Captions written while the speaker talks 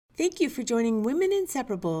Thank you for joining Women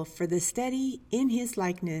Inseparable for the study in His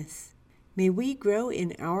likeness. May we grow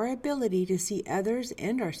in our ability to see others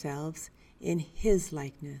and ourselves in His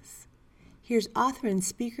likeness. Here's author and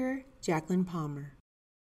speaker Jacqueline Palmer.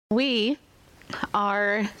 We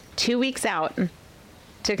are 2 weeks out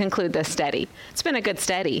to conclude this study. It's been a good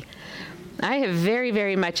study. I have very,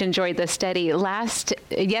 very much enjoyed this study.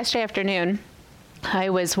 Yesterday afternoon,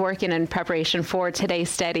 I was working in preparation for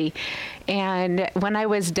today's study, and when I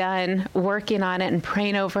was done working on it and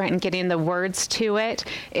praying over it and getting the words to it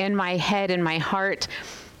in my head and my heart,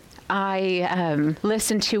 I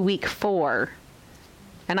listened to week 4.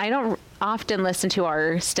 And I don't often listen to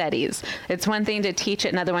our studies. It's one thing to teach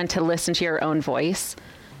it, another one to listen to your own voice.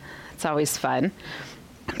 It's always fun.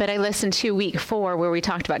 But I listened to week 4 where we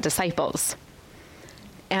talked about disciples.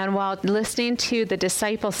 And while listening to the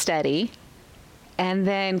disciple study and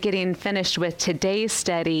then getting finished with today's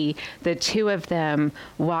study, the two of them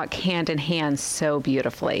walk hand in hand so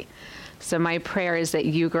beautifully. So my prayer is that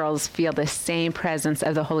you girls feel the same presence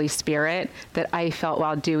of the Holy Spirit that I felt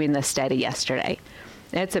while doing the study yesterday.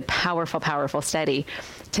 It's a powerful, powerful study.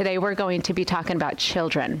 Today we're going to be talking about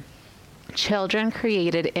children. Children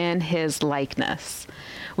created in His likeness.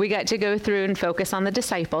 We got to go through and focus on the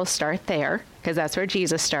disciples, start there, because that's where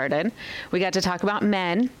Jesus started. We got to talk about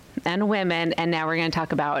men and women, and now we're going to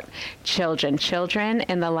talk about children. Children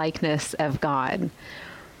in the likeness of God.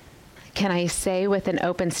 Can I say with an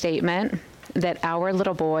open statement that our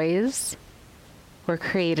little boys were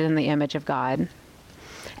created in the image of God?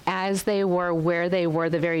 As they were, where they were,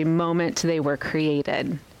 the very moment they were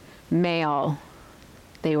created. Male,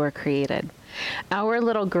 they were created. Our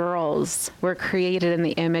little girls were created in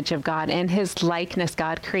the image of God. In His likeness,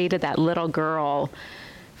 God created that little girl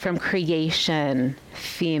from creation,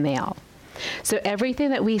 female. So everything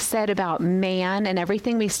that we said about man and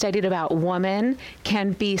everything we studied about woman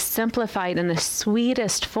can be simplified in the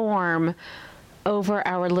sweetest form over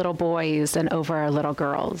our little boys and over our little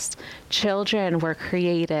girls. Children were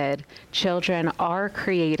created. Children are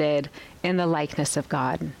created in the likeness of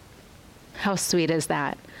God. How sweet is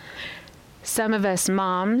that? Some of us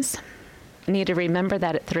moms need to remember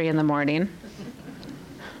that at 3 a.m.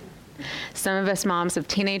 Some of us moms of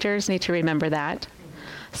teenagers need to remember that.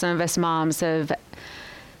 Some of us moms of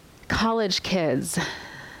college kids.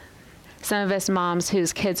 Some of us moms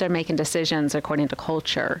whose kids are making decisions according to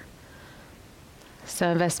culture.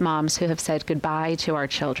 Some of us moms who have said goodbye to our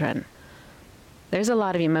children. There's a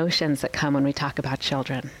lot of emotions that come when we talk about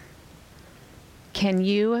children. Can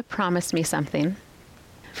you promise me something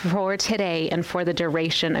for today and for the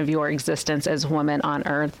duration of your existence as woman on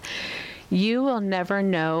earth? You will never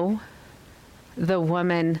know the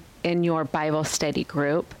woman in your Bible study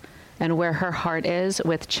group and where her heart is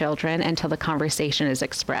with children until the conversation is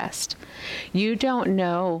expressed. You don't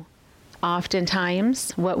know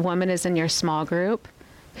oftentimes what woman is in your small group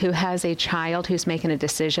who has a child who's making a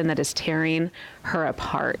decision that is tearing her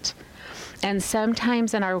apart. And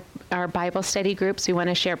sometimes in our Bible study groups, we want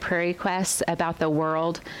to share prayer requests about the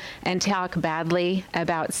world and talk badly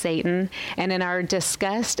about Satan. And in our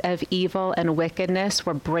disgust of evil and wickedness,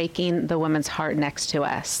 we're breaking the woman's heart next to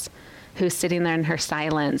us, who's sitting there in her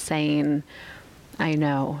silence saying, I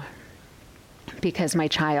know, because my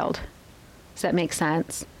child. Does that make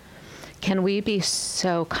sense? Can we be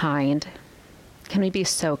so kind? Can we be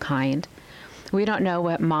so kind? We don't know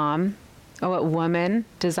what mom or what woman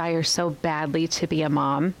desires so badly to be a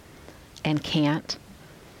mom and can't.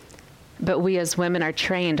 But we as women are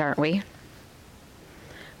trained, aren't we?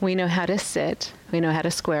 We know how to sit. We know how to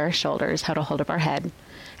square our shoulders, how to hold up our head,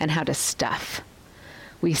 and how to stuff.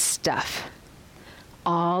 We stuff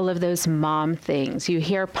all of those mom things. You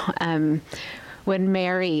hear when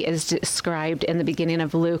Mary is described in the beginning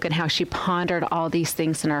of Luke and how she pondered all these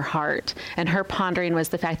things in her heart. And her pondering was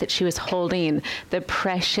the fact that she was holding the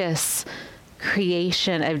precious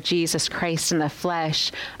creation of Jesus Christ in the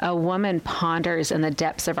flesh. A woman ponders in the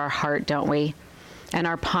depths of our heart, don't we? And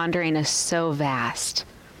our pondering is so vast.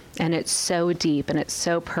 And it's so deep, and it's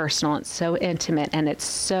so personal, it's so intimate, and it's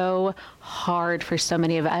so hard for so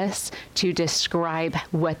many of us to describe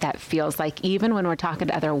what that feels like, even when we're talking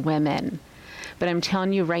to other women. But I'm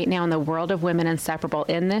telling you right now, in the world of Women Inseparable,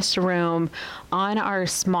 in this room, on our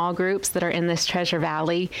small groups that are in this Treasure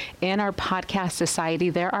Valley, in our podcast society,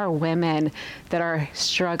 there are women that are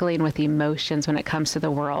struggling with emotions when it comes to the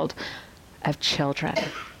world of children.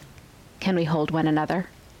 Can we hold one another?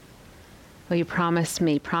 Will you promise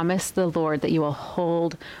the Lord that you will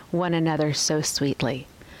hold one another so sweetly?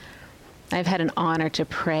 I've had an honor to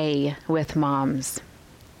pray with moms.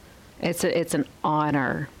 It's an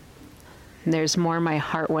honor. There's more my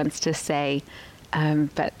heart wants to say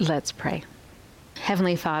But let's pray.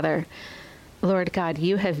 Heavenly Father, Lord God,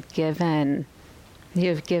 you have given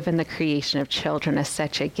the creation of children as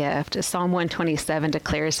such a gift. Psalm 127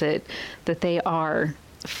 declares it, that they are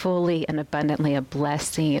fully and abundantly a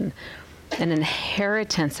blessing, an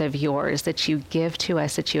inheritance of yours that you give to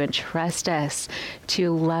us, that you entrust us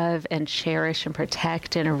to love and cherish and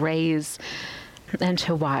protect and raise and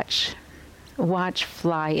to watch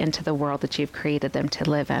fly into the world that you've created them to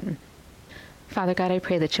live in. Father God, I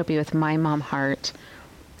pray that you'll be with my mom heart.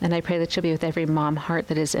 And I pray that you'll be with every mom heart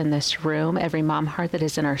that is in this room, every mom heart that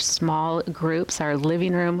is in our small groups, our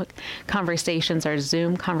living room conversations, our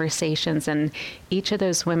Zoom conversations, and each of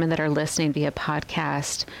those women that are listening via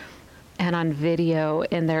podcast and on video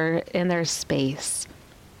in their space.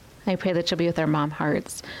 I pray that you'll be with our mom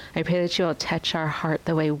hearts. I pray that you'll touch our heart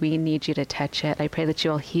the way we need you to touch it. I pray that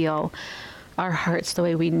you'll heal our hearts the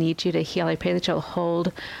way we need you to heal. I pray that you'll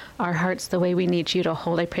hold our hearts the way we need you to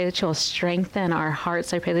hold. I pray that you'll strengthen our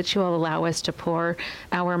hearts. I pray that you will allow us to pour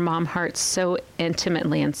our mom hearts so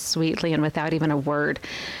intimately and sweetly and without even a word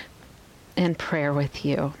in prayer with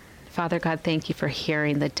you. Father God, thank you for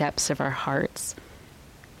hearing the depths of our hearts.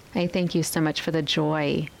 I thank you so much for the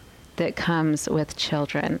joy that comes with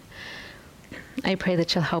children. I pray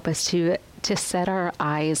that you'll help us to set our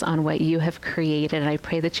eyes on what you have created. And I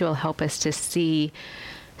pray that you will help us to see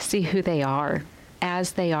who they are,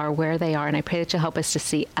 as they are, where they are. And I pray that you'll help us to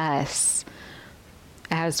see us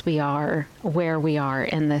as we are, where we are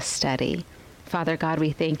in this study. Father God,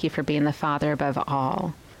 we thank you for being the Father above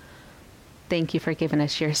all. Thank you for giving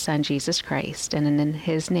us your Son, Jesus Christ. And in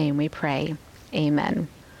his name we pray. Amen.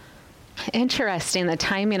 Interesting, the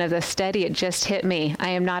timing of this study, it just hit me. I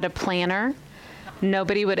am not a planner.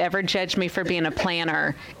 Nobody would ever judge me for being a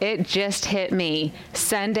planner. It just hit me.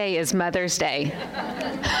 Sunday is Mother's Day.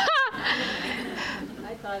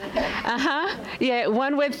 Yeah,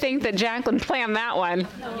 one would think that Jacqueline planned that one.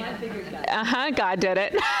 God did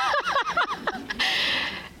it.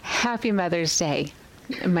 Happy Mother's Day,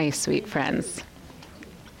 my sweet friends.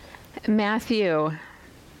 Matthew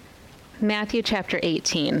chapter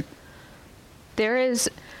 18. There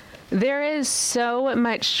is so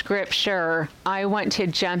much scripture I want to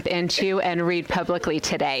jump into and read publicly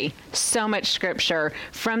today. So much scripture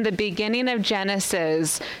from the beginning of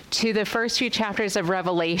Genesis to the first few chapters of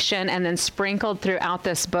Revelation, and then sprinkled throughout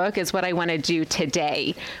this book is what I want to do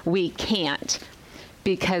today. We can't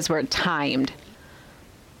because we're timed.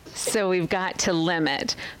 So we've got to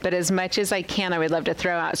limit. But as much as I can, I would love to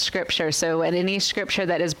throw out scripture. So at any scripture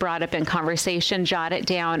that is brought up in conversation, jot it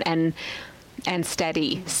down and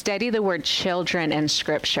study. Study the word children in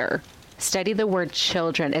scripture. Study the word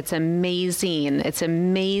children. It's amazing. It's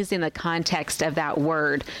amazing the context of that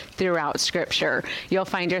word throughout scripture. You'll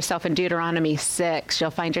find yourself in Deuteronomy 6.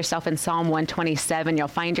 You'll find yourself in Psalm 127. You'll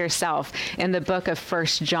find yourself in the book of 1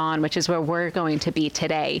 John, which is where we're going to be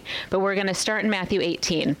today. But we're going to start in Matthew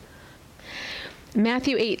 18.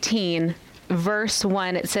 Matthew 18, verse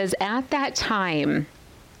 1, it says, At that time,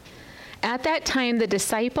 the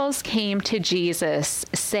disciples came to Jesus,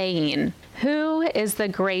 saying, Who is the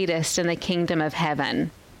greatest in the kingdom of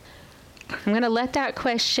heaven? I'm going to let that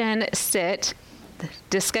question sit.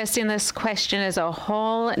 Discussing this question is a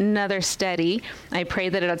whole nother study. I pray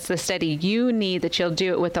that it's the study you need, that you'll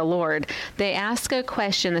do it with the Lord. They ask a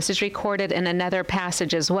question. This is recorded in another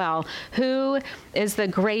passage as well. Who is the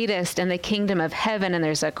greatest in the kingdom of heaven? And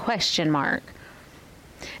there's a question mark.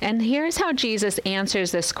 And here's how Jesus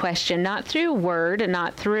answers this question, not through word,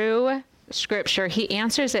 not through scripture. He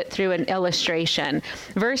answers it through an illustration.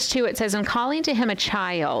 Verse 2, it says, And calling to him a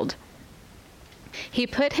child, he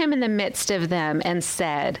put him in the midst of them and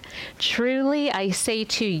said, Truly I say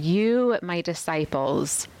to you, my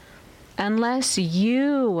disciples, unless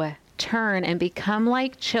you turn and become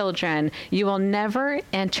like children, you will never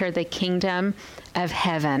enter the kingdom of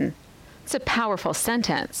heaven. It's a powerful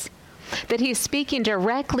sentence that he's speaking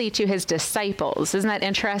directly to his disciples. Isn't that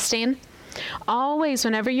interesting? Always,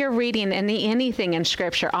 whenever you're reading anything in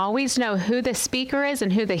scripture, always know who the speaker is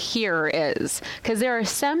and who the hearer is. Because there are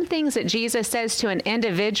some things that Jesus says to an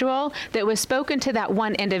individual that was spoken to that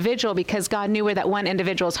one individual because God knew where that one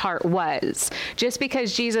individual's heart was. Just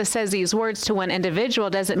because Jesus says these words to one individual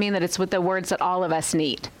doesn't mean that it's with the words that all of us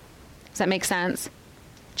need. Does that make sense?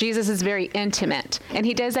 Jesus is very intimate, and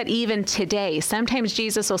he does that even today. Sometimes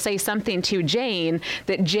Jesus will say something to Jane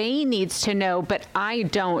that Jane needs to know, but I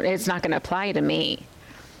don't. It's not going to apply to me.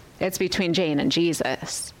 It's between Jane and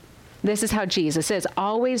Jesus. This is how Jesus is.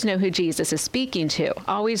 Always know who Jesus is speaking to.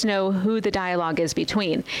 Always know who the dialogue is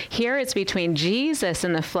between. Here it's between Jesus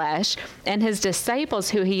in the flesh and his disciples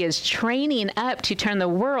who he is training up to turn the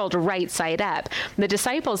world right side up. The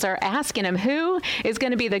disciples are asking him, who is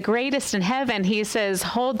going to be the greatest in heaven? He says,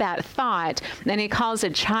 hold that thought. And he calls a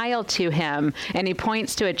child to him, and he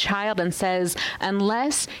points to a child and says,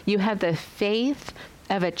 unless you have the faith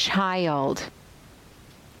of a child,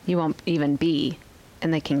 you won't even be in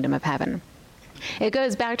the kingdom of heaven. It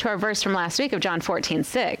goes back to our verse from last week of John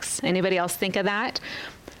 14:6. Anybody else think of that?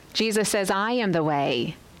 Jesus says, I am the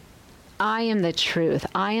way. I am the truth.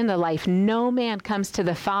 I am the life. No man comes to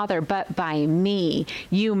the Father but by me.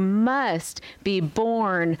 You must be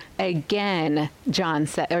born again,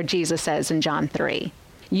 Jesus says in John 3.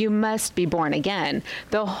 You must be born again.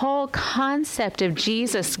 The whole concept of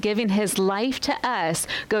Jesus giving his life to us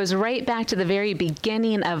goes right back to the very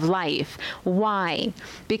beginning of life. Why?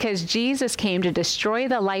 Because Jesus came to destroy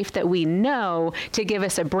the life that we know to give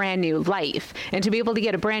us a brand new life. And to be able to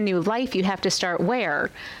get a brand new life, you have to start where?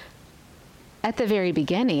 At the very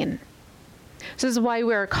beginning. This is why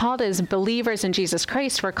we're called as believers in Jesus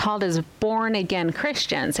Christ. We're called as born again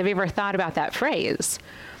Christians. Have you ever thought about that phrase?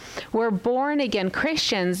 We're born again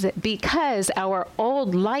Christians because our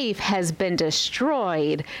old life has been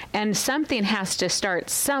destroyed, and something has to start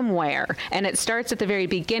somewhere. And it starts at the very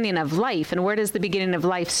beginning of life. And where does the beginning of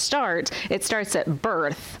life start? It starts at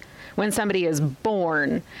birth, when somebody is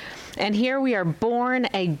born. And here we are born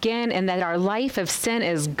again, and that our life of sin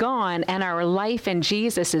is gone and our life in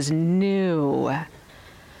Jesus is new.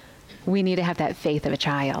 We need to have that faith of a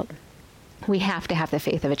child. We have to have the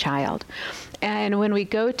faith of a child. And when we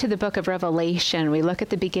go to the book of Revelation, we look at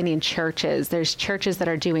the beginning churches. There's churches that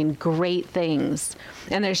are doing great things,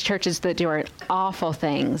 and there's churches that do awful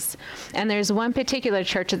things. And there's one particular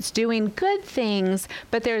church that's doing good things,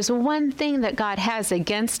 but there's one thing that God has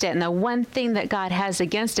against it. And the one thing that God has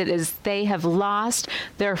against it is they have lost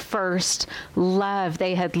their first love.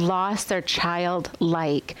 They had lost their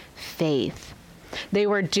childlike faith. They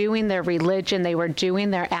were doing their religion, they were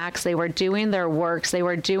doing their acts, they were doing their works, they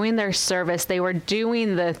were doing their service, they were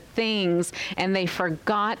doing the things, and they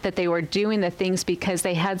forgot that they were doing the things because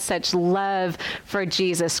they had such love for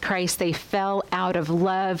Jesus Christ. They fell out of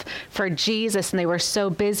love for Jesus, and they were so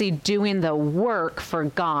busy doing the work for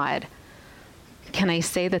God. Can I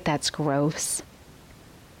say that that's gross?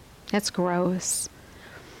 That's gross.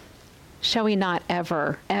 Shall we not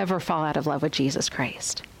ever, ever fall out of love with Jesus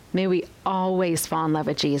Christ? May we always fall in love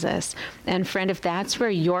with Jesus. And friend, if that's where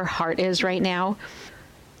your heart is right now,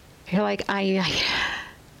 you're like,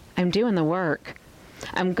 I'm doing the work.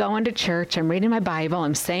 I'm going to church. I'm reading my Bible.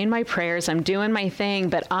 I'm saying my prayers. I'm doing my thing,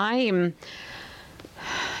 but I'm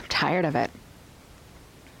tired of it.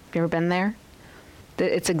 Have you ever been there?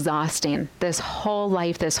 It's exhausting. This whole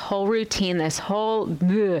life, this whole routine,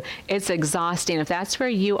 it's exhausting. If that's where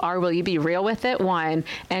you are, will you be real with it? 1,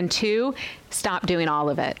 and 2, stop doing all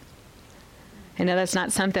of it. I know that's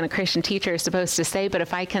not something a Christian teacher is supposed to say, but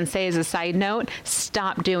if I can say as a side note,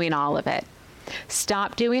 stop doing all of it.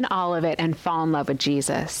 Stop doing all of it and fall in love with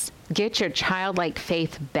Jesus. Get your childlike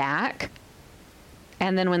faith back.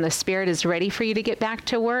 And then when the Spirit is ready for you to get back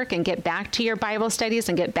to work and get back to your Bible studies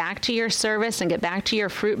and get back to your service and get back to your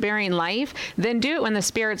fruit-bearing life, then do it when the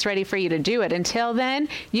Spirit's ready for you to do it. Until then,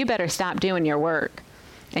 you better stop doing your work.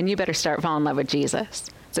 And you better start falling in love with Jesus.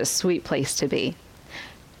 It's a sweet place to be.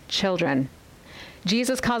 Children.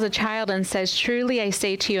 Jesus calls a child and says, truly I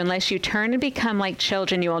say to you, unless you turn and become like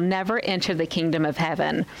children, you will never enter the kingdom of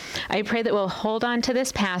heaven. I pray that we'll hold on to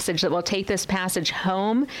this passage, that we'll take this passage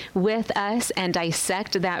home with us and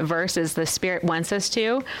dissect that verse as the Spirit wants us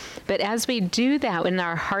to. But as we do that in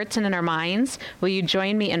our hearts and in our minds, will you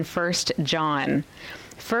join me in 1 John?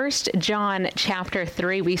 1 John chapter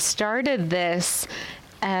 3. We started this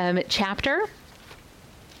chapter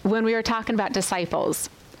when we were talking about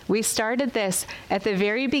disciples. We started this at the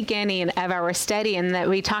very beginning of our study, and that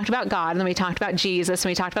we talked about God, and then we talked about Jesus, and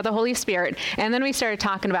we talked about the Holy Spirit, and then we started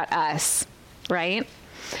talking about us, right?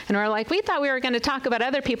 And we're like, we thought we were going to talk about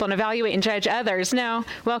other people and evaluate and judge others. No,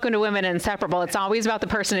 welcome to Women Inseparable. It's always about the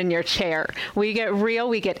person in your chair. We get real,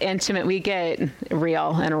 we get intimate, we get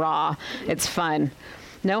real and raw. It's fun.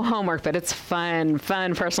 No homework, but it's fun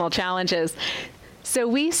personal challenges. So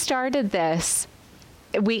we started this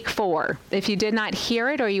week 4. If you did not hear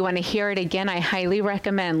it or you want to hear it again, I highly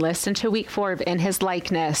recommend listen to week 4 of In His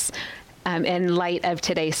Likeness in light of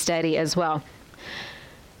today's study as well.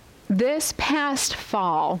 This past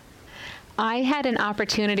fall, I had an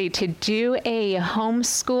opportunity to do a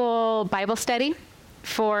homeschool Bible study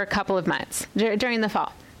for a couple of months during the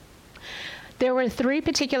fall. There were 3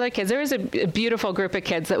 particular kids. There was a beautiful group of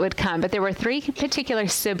kids that would come, but there were 3 particular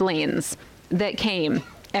siblings that came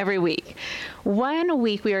every week. One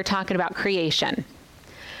week we were talking about creation.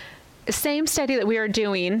 Same study that we were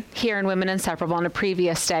doing here in Women Inseparable in a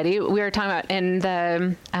previous study, we were talking about in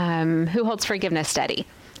the Who Holds Forgiveness study.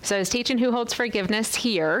 So I was teaching Who Holds Forgiveness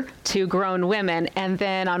here to grown women, and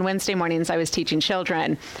then on Wednesday mornings I was teaching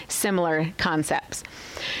children similar concepts.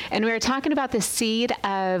 And we were talking about the seed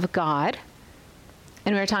of God,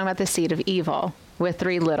 and we were talking about the seed of evil with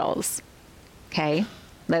 3 littles. Okay?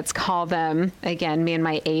 Let's call them, again, me and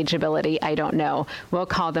my age ability, I don't know. We'll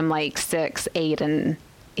call them like 6, 8, and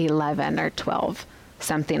 11 or 12,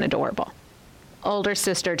 something adorable. Older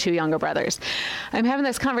sister, 2 younger brothers. I'm having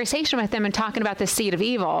this conversation with them and talking about the seed of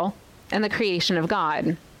evil and the creation of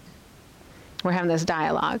God. We're having this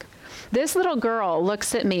dialogue. This little girl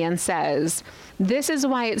looks at me and says, "This is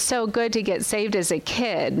why it's so good to get saved as a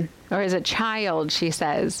kid or as a child," she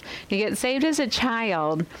says. "You get saved as a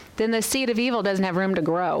child, then the seed of evil doesn't have room to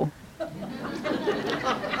grow." Isn't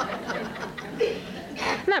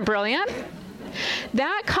that brilliant?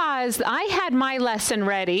 That caused, I had my lesson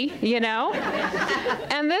ready,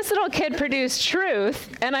 and this little kid produced truth,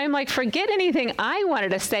 and I'm like, forget anything I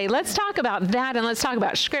wanted to say. Let's talk about that, and let's talk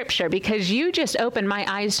about Scripture, because you just opened my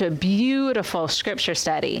eyes to a beautiful Scripture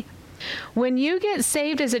study. When you get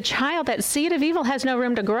saved as a child, that seed of evil has no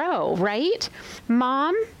room to grow, right?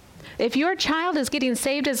 Mom, if your child is getting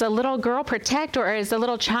saved as a little girl, protect, or as a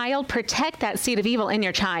little child, protect that seed of evil in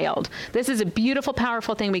your child. This is a beautiful,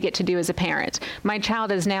 powerful thing we get to do as a parent. My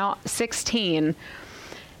child is now 16.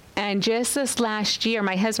 And just this last year,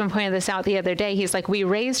 my husband pointed this out the other day. He's like, we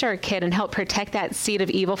raised our kid and helped protect that seed of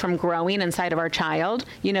evil from growing inside of our child.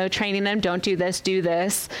 Training them, don't do this,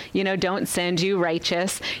 don't sin, do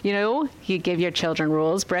righteous. You give your children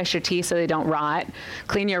rules, brush your teeth so they don't rot,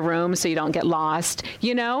 clean your room so you don't get lost.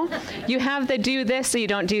 You have the do this so you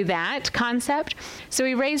don't do that concept. So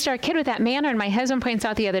we raised our kid with that manner. And my husband points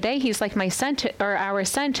out the other day, he's like, our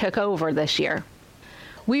son took over this year.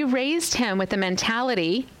 We raised him with the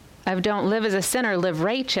mentality of don't live as a sinner, live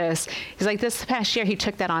righteous. He's like, this past year, he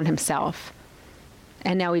took that on himself.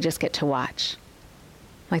 And now we just get to watch.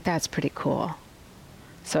 Like, that's pretty cool.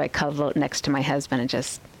 So I cuddled next to my husband and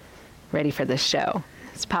just ready for this show.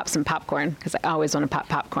 Let's pop some popcorn, because I always want to pop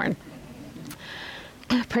popcorn.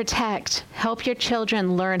 Protect. Help your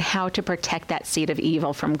children learn how to protect that seed of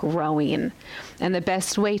evil from growing. And the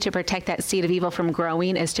best way to protect that seed of evil from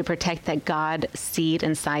growing is to protect that God seed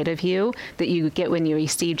inside of you that you get when you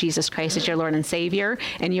receive Jesus Christ as your Lord and Savior,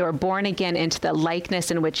 and you are born again into the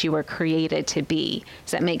likeness in which you were created to be.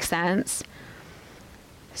 Does that make sense?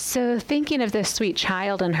 So thinking of this sweet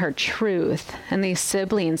child and her truth and these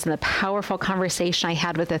siblings and the powerful conversation I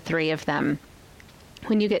had with the 3 of them,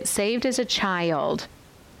 when you get saved as a child,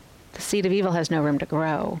 the seed of evil has no room to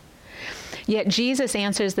grow. Yet Jesus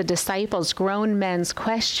answers the disciples' grown men's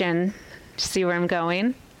question. See where I'm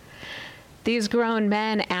going? These grown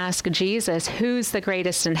men ask Jesus, who's the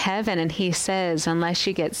greatest in heaven? And he says, unless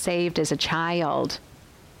you get saved as a child,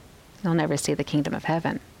 you'll never see the kingdom of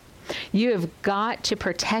heaven. You have got to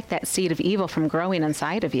protect that seed of evil from growing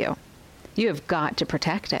inside of you. You have got to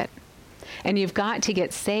protect it. And you've got to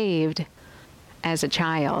get saved as a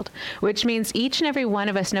child, which means each and every one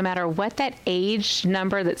of us, no matter what that age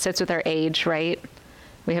number that sits with our age, right?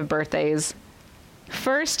 We have birthdays.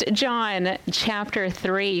 1 John chapter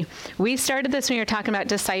 3, we started this when we were talking about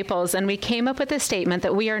disciples, and we came up with the statement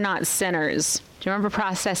that we are not sinners. Do you remember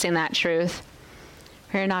processing that truth?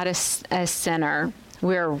 We are not a sinner.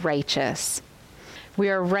 We are righteous. We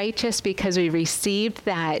are righteous because we received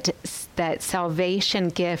that salvation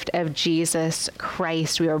gift of Jesus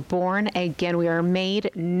Christ. We are born again. We are made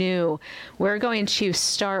new. We're going to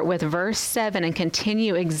start with verse 7 and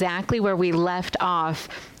continue exactly where we left off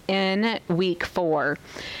in week 4.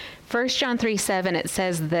 1 John 3:7, it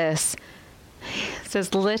says this. It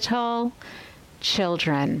says, little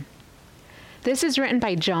children. This is written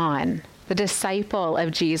by John, the disciple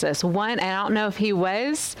of Jesus. I don't know if he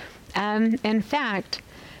was. In fact,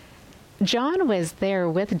 John was there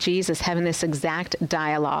with Jesus having this exact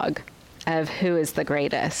dialogue of who is the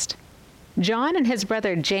greatest. John and his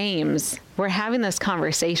brother James were having this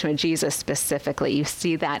conversation with Jesus specifically. You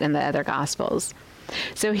see that in the other Gospels.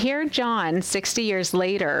 So here John, 60 years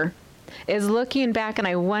later, is looking back, and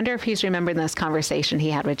I wonder if he's remembering this conversation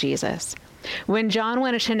he had with Jesus. When John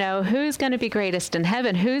wanted to know who's going to be greatest in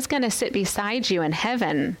heaven, who's going to sit beside you in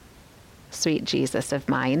heaven, sweet Jesus of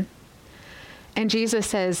mine. And Jesus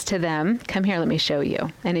says to them, come here, let me show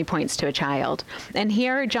you. And he points to a child. And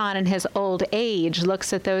here John in his old age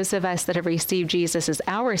looks at those of us that have received Jesus as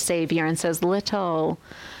our Savior and says, little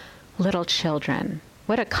children.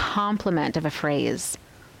 What a compliment of a phrase.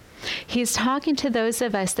 He's talking to those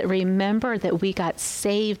of us that remember that we got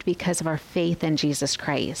saved because of our faith in Jesus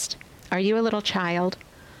Christ. Are you a little child?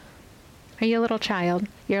 Are you a little child?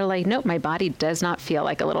 You're like, nope, my body does not feel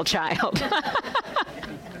like a little child.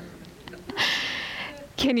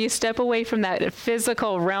 Can you step away from that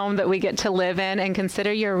physical realm that we get to live in and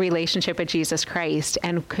consider your relationship with Jesus Christ?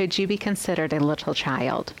 And could you be considered a little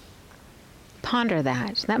child? Ponder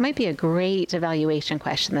that. That might be a great evaluation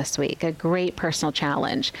question this week, a great personal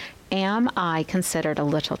challenge. Am I considered a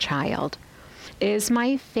little child? Is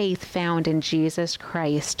my faith found in Jesus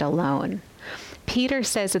Christ alone? Peter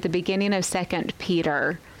says at the beginning of 2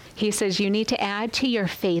 Peter, he says, you need to add to your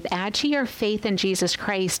faith in Jesus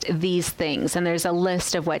Christ these things. And there's a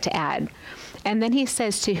list of what to add. And then he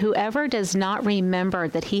says, to whoever does not remember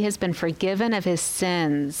that he has been forgiven of his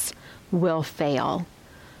sins will fail.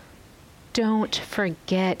 Don't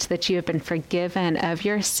forget that you have been forgiven of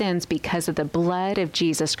your sins because of the blood of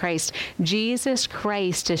Jesus Christ. Jesus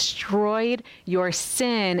Christ destroyed your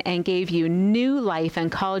sin and gave you new life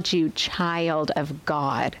and called you child of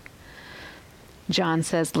God. John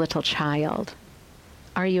says, little child.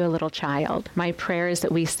 Are you a little child? My prayer is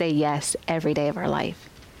that we say yes every day of our life.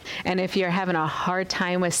 And if you're having a hard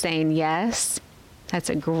time with saying yes, that's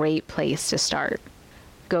a great place to start.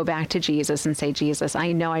 Go back to Jesus and say, Jesus,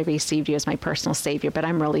 I know I received you as my personal Savior, but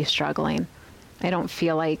I'm really struggling. I don't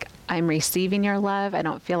feel like I'm receiving your love. I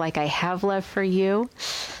don't feel like I have love for you.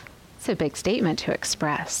 It's a big statement to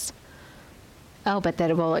express. Oh, but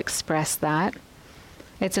that will express that.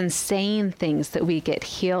 It's in saying things that we get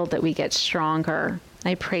healed, that we get stronger.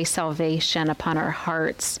 I pray salvation upon our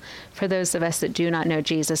hearts. For those of us that do not know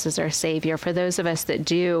Jesus as our Savior, for those of us that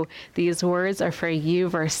do, these words are for you.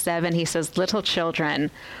 Verse 7, he says, little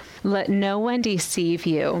children, let no one deceive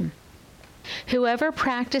you. Whoever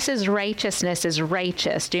practices righteousness is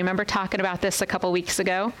righteous. Do you remember talking about this a couple weeks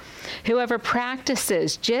ago? Whoever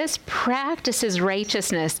just practices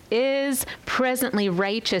righteousness is presently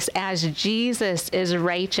righteous as Jesus is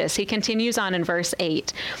righteous. He continues on in verse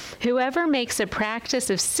 8. Whoever makes a practice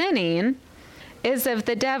of sinning is of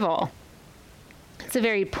the devil. It's a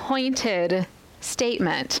very pointed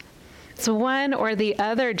statement. It's one or the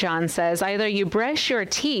other, John says. Either you brush your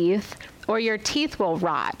teeth or your teeth will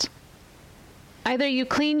rot. Either you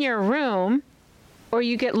clean your room or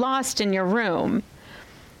you get lost in your room.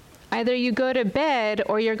 Either you go to bed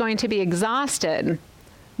or you're going to be exhausted.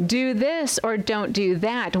 Do this or don't do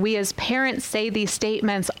that. We as parents say these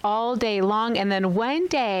statements all day long, and then one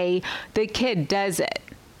day the kid does it.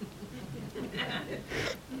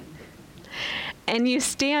 And you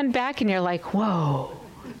stand back and you're like, whoa,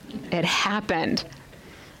 it happened.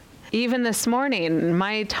 Even this morning,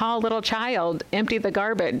 my tall little child emptied the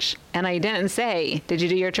garbage, and I didn't say, did you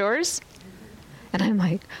do your chores? And I'm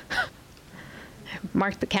like,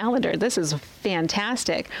 mark the calendar. This is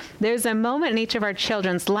fantastic. There's a moment in each of our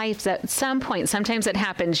children's lives at some point. Sometimes it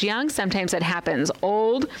happens young, sometimes it happens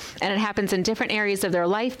old, and it happens in different areas of their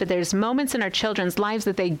life, but there's moments in our children's lives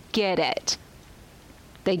that they get it.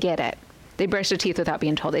 They get it. They brush their teeth without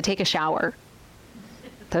being told. They take a shower.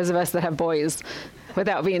 Those of us that have boys,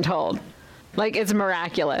 without being told. Like, it's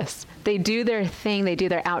miraculous. They do their thing. They do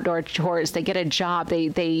their outdoor chores. They get a job.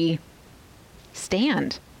 They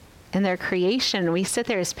stand in their creation. We sit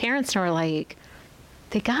there as parents and we're like,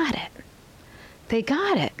 they got it. They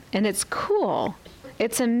got it. And it's cool.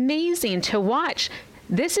 It's amazing to watch.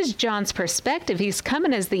 This is John's perspective. He's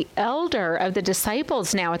coming as the elder of the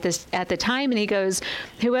disciples now at the time, and he goes,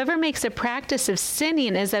 whoever makes a practice of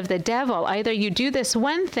sinning is of the devil. Either you do this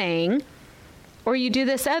one thing or you do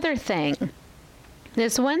this other thing.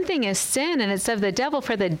 This one thing is sin, and it's of the devil,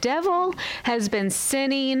 for the devil has been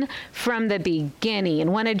sinning from the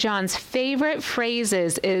beginning. One of John's favorite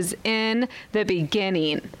phrases is in the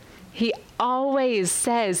beginning. He always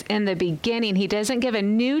says in the beginning. He doesn't give a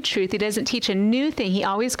new truth. He doesn't teach a new thing. He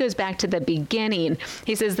always goes back to the beginning.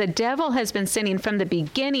 He says the devil has been sinning from the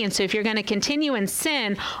beginning. So if you're going to continue in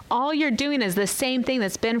sin, all you're doing is the same thing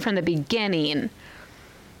that's been from the beginning.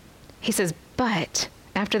 He says, but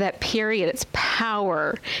after that period, it's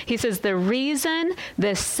power. He says the reason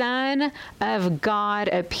the Son of God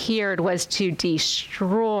appeared was to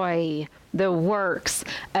destroy the works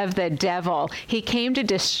of the devil. He came to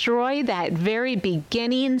destroy that very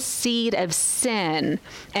beginning seed of sin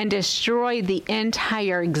and destroy the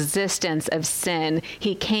entire existence of sin.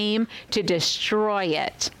 He came to destroy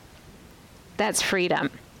it. That's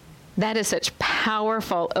freedom. That is such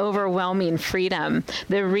powerful, overwhelming freedom.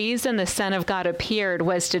 The reason the Son of God appeared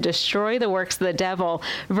was to destroy the works of the devil.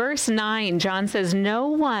 Verse 9, John says, no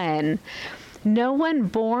one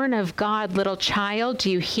born of God, little child, do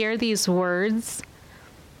you hear these words?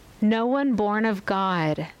 No one born of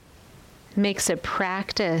God makes a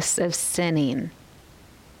practice of sinning.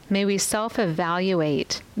 May we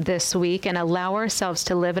self-evaluate this week and allow ourselves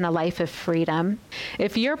to live in a life of freedom.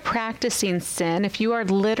 If you're practicing sin, if you are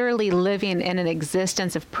literally living in an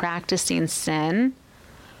existence of practicing sin,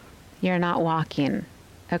 you're not walking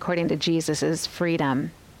according to Jesus'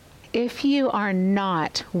 freedom. If you are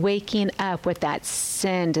not waking up with that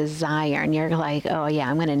sin desire and you're like, oh yeah,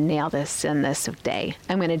 I'm going to nail this sin this day.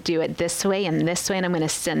 I'm going to do it this way, and I'm going to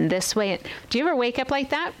sin this way. Do you ever wake up like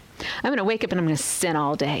that? I'm going to wake up and I'm going to sin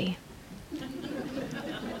all day.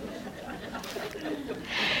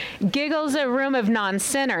 Giggle's a room of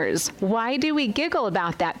non-sinners. Why do we giggle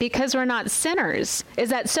about that? Because we're not sinners.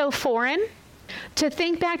 Is that so foreign? To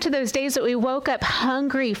think back to those days that we woke up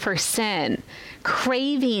hungry for sin,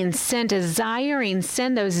 craving sin, desiring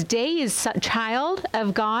sin, those days, child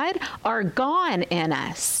of God, are gone in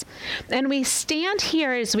us. And we stand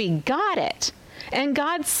here as we got it. And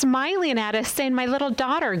God's smiling at us saying, my little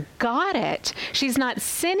daughter got it. She's not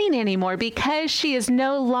sinning anymore because she is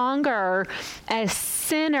no longer a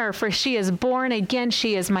sinner, for she is born again.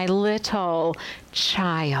 She is my little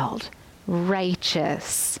child,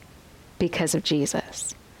 righteous because of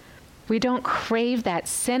Jesus. We don't crave that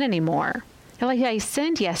sin anymore. You're like, I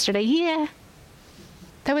sinned yesterday. Yeah,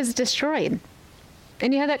 that was destroyed.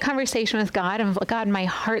 And you have that conversation with God, and God, my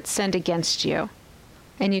heart sinned against you.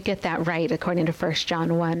 And you get that right according to 1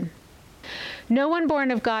 John 1. No one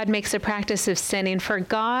born of God makes a practice of sinning, for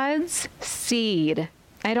God's seed.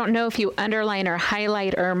 I don't know if you underline or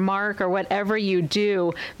highlight or mark or whatever you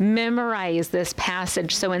do, memorize this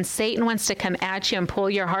passage. So when Satan wants to come at you and pull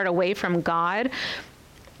your heart away from God,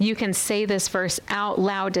 you can say this verse out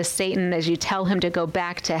loud to Satan as you tell him to go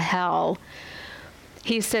back to hell.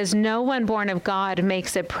 He says, no one born of God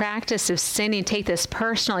makes a practice of sinning. Take this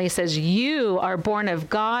personally. He says, you are born of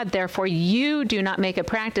God, therefore you do not make a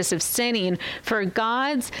practice of sinning, for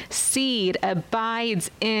God's seed abides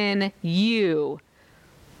in you.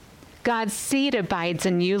 God's seed abides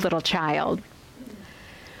in you, little child.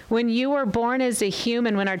 When you were born as a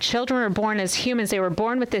human, when our children were born as humans, they were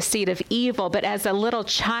born with the seed of evil. But as a little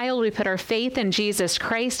child, we put our faith in Jesus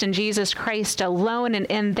Christ and Jesus Christ alone. And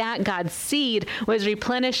in that, God's seed was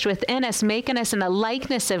replenished within us, making us in the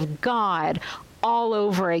likeness of God all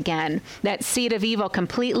over again. That seed of evil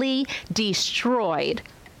completely destroyed.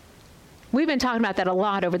 We've been talking about that a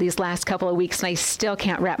lot over these last couple of weeks, and I still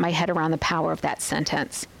can't wrap my head around the power of that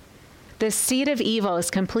sentence. The seed of evil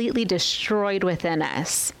is completely destroyed within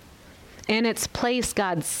us. In its place,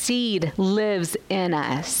 God's seed lives in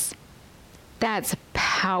us. That's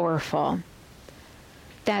powerful.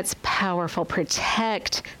 That's powerful.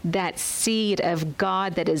 Protect that seed of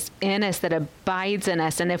God that is in us, that abides in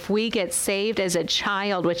us. And if we get saved as a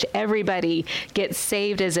child, which everybody gets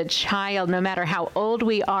saved as a child, no matter how old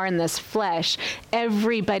we are in this flesh,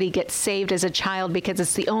 everybody gets saved as a child, because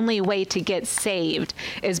it's the only way to get saved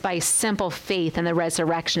is by simple faith in the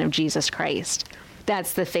resurrection of Jesus Christ.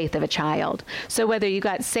 That's the faith of a child. So whether you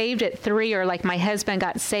got saved at 3, or like my husband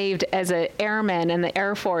got saved as an airman in the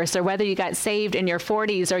Air Force, or whether you got saved in your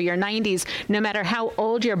 40s or your 90s, no matter how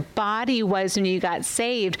old your body was when you got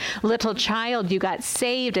saved, little child, you got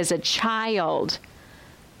saved as a child.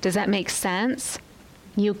 Does that make sense?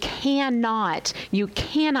 You cannot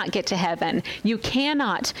get to heaven. You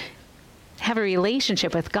cannot have a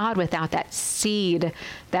relationship with God without that seed,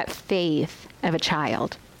 that faith of a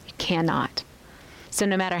child. You cannot. So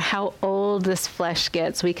no matter how old this flesh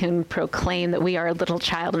gets, we can proclaim that we are a little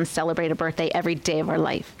child and celebrate a birthday every day of our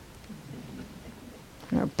life.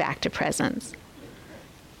 And we're back to presence.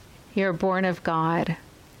 You're born of God.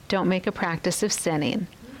 Don't make a practice of sinning,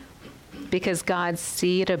 because God's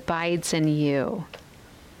seed abides in you.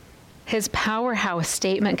 His powerhouse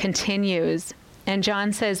statement continues, and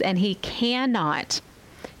John says, and you cannot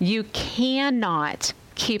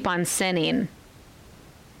keep on sinning.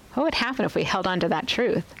 What would happen if we held on to that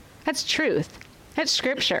truth? That's truth. That's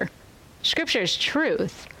Scripture. Scripture is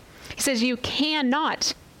truth. He says you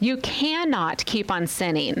cannot keep on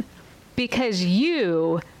sinning, because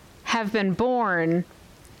you have been born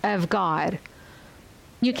of God.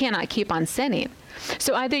 You cannot keep on sinning.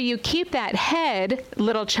 So either you keep that head,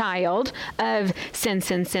 little child, of sin,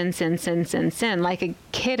 sin, sin, sin, sin, sin, sin, like a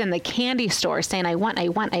kid in the candy store saying, I want.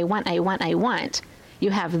 You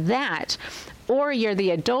have that. Or you're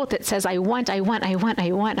the adult that says, I want. And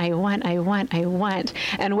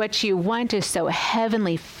what you want is so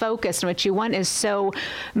heavenly focused, and what you want is so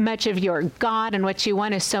much of your God, and what you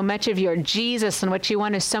want is so much of your Jesus, and what you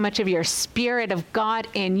want is so much of your Spirit of God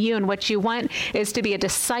in you, and what you want is to be a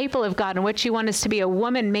disciple of God, and what you want is to be a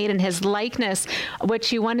woman made in his likeness.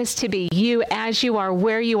 What you want is to be you as you are,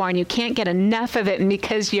 where you are, and you can't get enough of it, and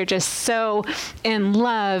because you're just so in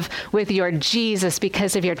love with your Jesus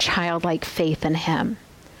because of your childlike faith in him.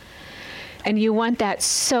 And you want that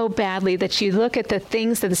so badly that you look at the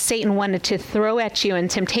things that Satan wanted to throw at you, and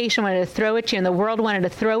temptation wanted to throw at you, and the world wanted to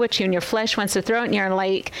throw at you, and your flesh wants to throw it, and you're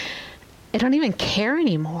like, I don't even care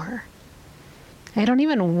anymore. I don't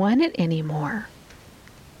even want it anymore.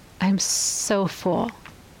 I'm so full.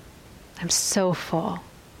 I'm so full.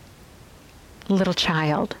 Little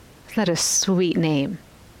child. Isn't that a sweet name?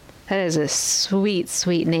 That is a sweet,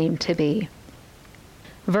 sweet name to be.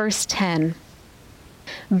 Verse 10.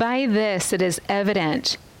 By this it is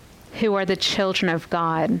evident who are the children of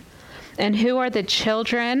God and who are the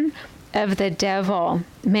children of the devil.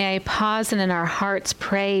 May I pause and in our hearts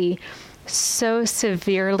pray so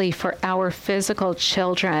severely for our physical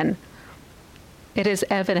children. It is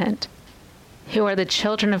evident who are the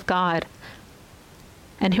children of God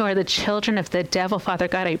and who are the children of the devil. Father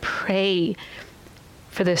God, I pray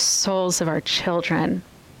for the souls of our children,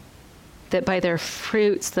 that by their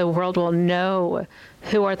fruits the world will know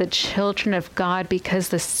who are the children of God, because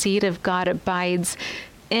the seed of God abides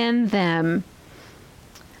in them.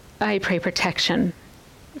 I pray protection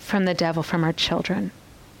from the devil from our children.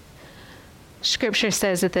 Scripture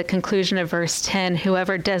says at the conclusion of verse 10,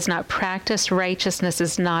 whoever does not practice righteousness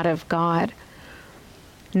is not of God,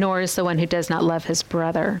 nor is the one who does not love his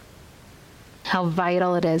brother. How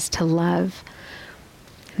vital it is to love.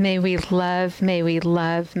 May we love, may we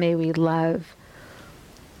love, may we love.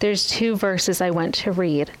 There's two verses I want to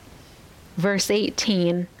read. Verse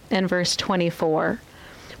 18 and verse 24.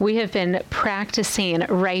 We have been practicing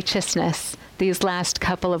righteousness these last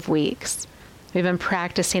couple of weeks. We've been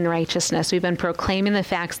practicing righteousness. We've been proclaiming the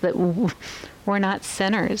facts that we're not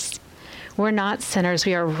sinners. We're not sinners.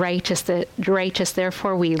 We are righteous.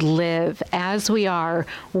 Therefore, we live as we are,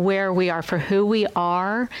 where we are. For who we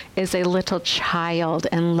are is a little child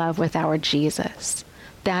in love with our Jesus.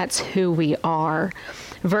 That's who we are.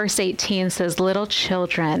 Verse 18 says, little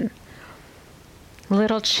children.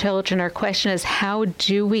 Our question is, how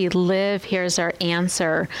do we live? Here's our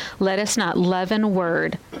answer. Let us not love in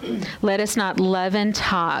word. Let us not love in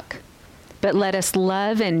talk. But let us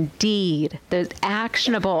love in deed. The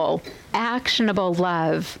actionable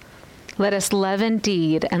love. Let us love in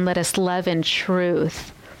deed, and let us love in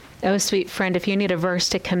truth. Oh, sweet friend, if you need a verse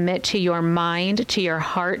to commit to your mind, to your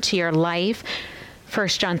heart, to your life, 1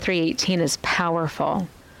 John 3:18 is powerful.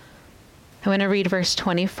 I want to read verse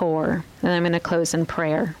 24, and I'm going to close in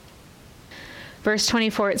prayer. Verse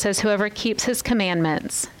 24, it says, whoever keeps his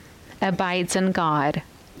commandments abides in God.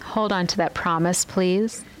 Hold on to that promise,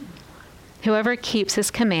 please. Whoever keeps his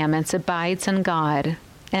commandments abides in God,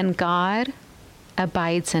 and God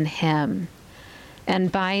abides in him.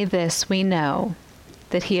 And by this we know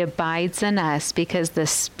that he abides in us, because the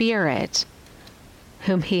Spirit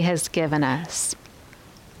whom he has given us.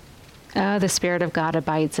 Oh, the Spirit of God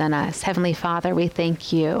abides in us. Heavenly Father, we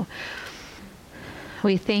thank you.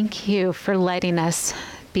 We thank you for letting us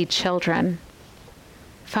be children.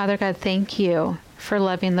 Father God, thank you for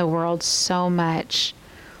loving the world so much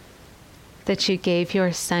that you gave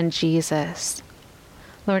your Son, Jesus.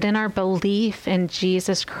 Lord, in our belief in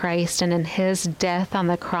Jesus Christ and in his death on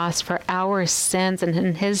the cross for our sins, and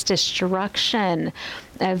in his destruction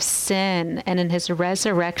of sin, and in his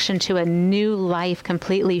resurrection to a new life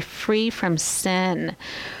completely free from sin,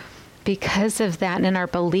 because of that and in our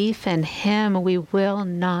belief in him, we will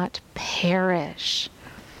not perish,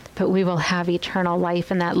 but we will have eternal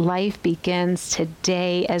life. And that life begins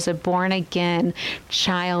today as a born-again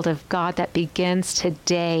child of God. That begins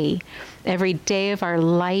today. Every day of our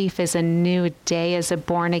life is a new day as a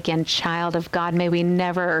born-again child of God. May we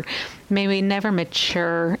never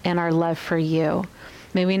mature in our love for you.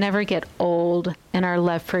 May we never get old in our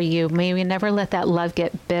love for you. May we never let that love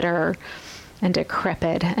get bitter and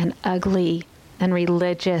decrepit and ugly and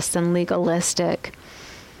religious and legalistic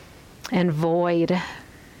and void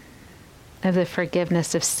of the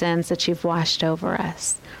forgiveness of sins that you've washed over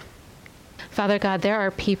us. Father God, there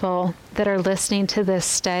are people that are listening to this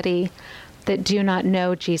study that do not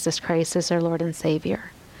know Jesus Christ as their Lord and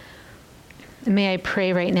Savior. May I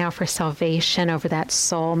pray right now for salvation over that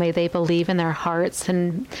soul. May they believe in their hearts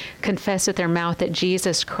and confess with their mouth that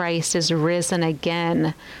Jesus Christ is risen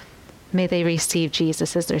again May they receive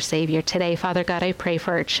Jesus as their Savior today. Father God, I pray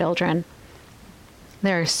for our children.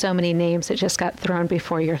 There are so many names that just got thrown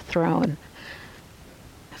before your throne.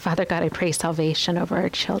 Father God, I pray salvation over our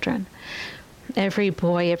children. Every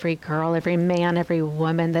boy, every girl, every man, every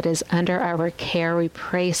woman that is under our care, we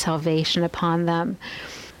pray salvation upon them.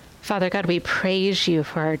 Father God, we praise you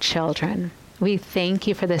for our children. We thank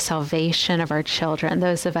you for the salvation of our children,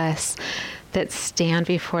 those of us that stand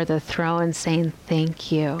before the throne saying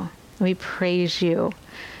thank you. We praise you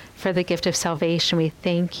for the gift of salvation. We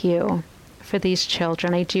thank you for these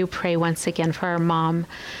children. I do pray once again for our mom,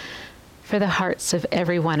 for the hearts of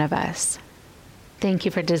every one of us. Thank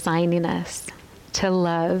you for designing us to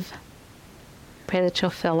love. Pray that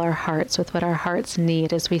you'll fill our hearts with what our hearts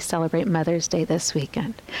need as we celebrate Mother's Day this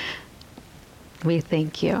weekend. We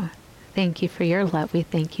thank you. Thank you for your love. We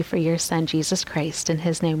thank you for your Son, Jesus Christ. In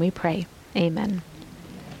his name we pray. Amen.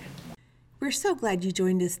 We're so glad you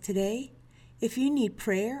joined us today. If you need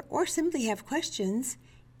prayer or simply have questions,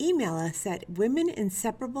 email us at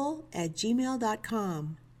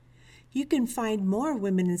womeninseparable@gmail.com. You can find more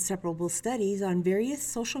Women Inseparable studies on various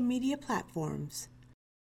social media platforms.